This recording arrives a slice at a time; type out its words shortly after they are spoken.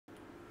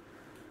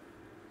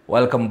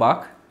Welcome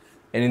back,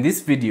 and in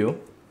this video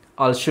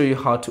I'll show you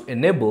how to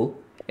enable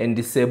and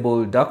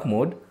disable dark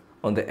mode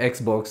on the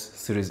Xbox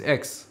Series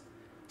X.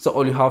 So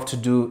all you have to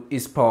do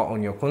is power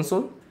on your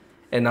console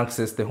and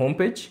access the home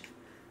page,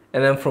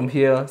 and then from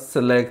here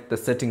select the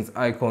settings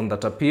icon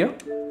that appear.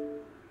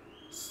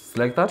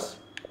 Select that,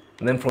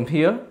 and then from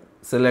here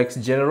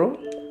select general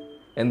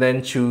and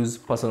then choose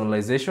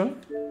personalization,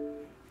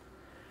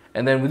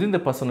 and then within the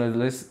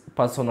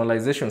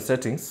personalization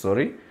settings,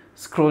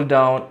 scroll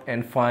down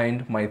and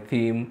find my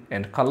theme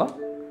and color.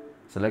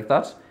 Select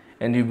that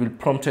and you will be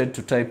prompted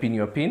to type in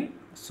your pin.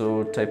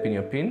 So type in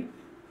your pin,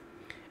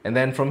 and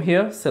then from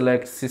here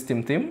select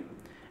system theme,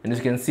 and as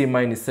you can see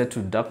mine is set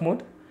to dark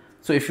mode.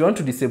 So if you want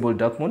to disable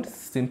dark mode,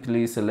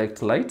 simply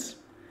select light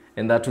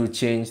and that will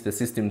change the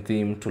system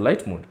theme to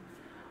light mode.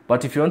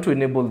 But if you want to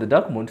enable the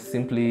dark mode,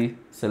 simply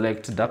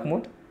select dark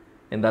mode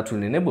and that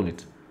will enable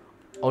it.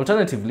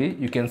 Alternatively,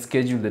 you can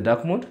schedule the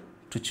dark mode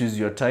to choose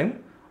your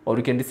time, or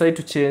you can decide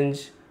to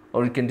change,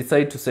 or you can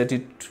decide to set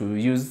it to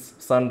use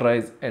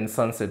sunrise and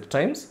sunset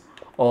times,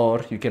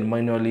 or you can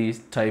manually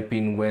type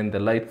in when the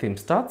light theme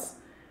starts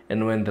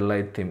and when the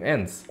light theme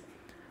ends.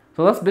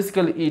 So that's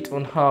basically it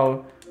on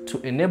how to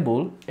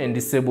enable and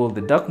disable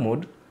the dark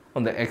mode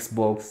on the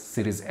Xbox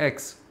Series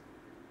X.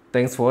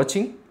 Thanks for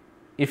watching.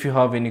 If you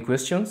have any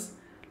questions,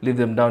 leave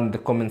them down in the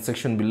comment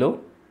section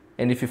below.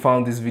 And if you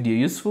found this video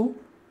useful,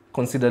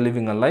 consider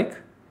leaving a like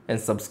and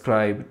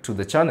subscribe to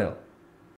the channel.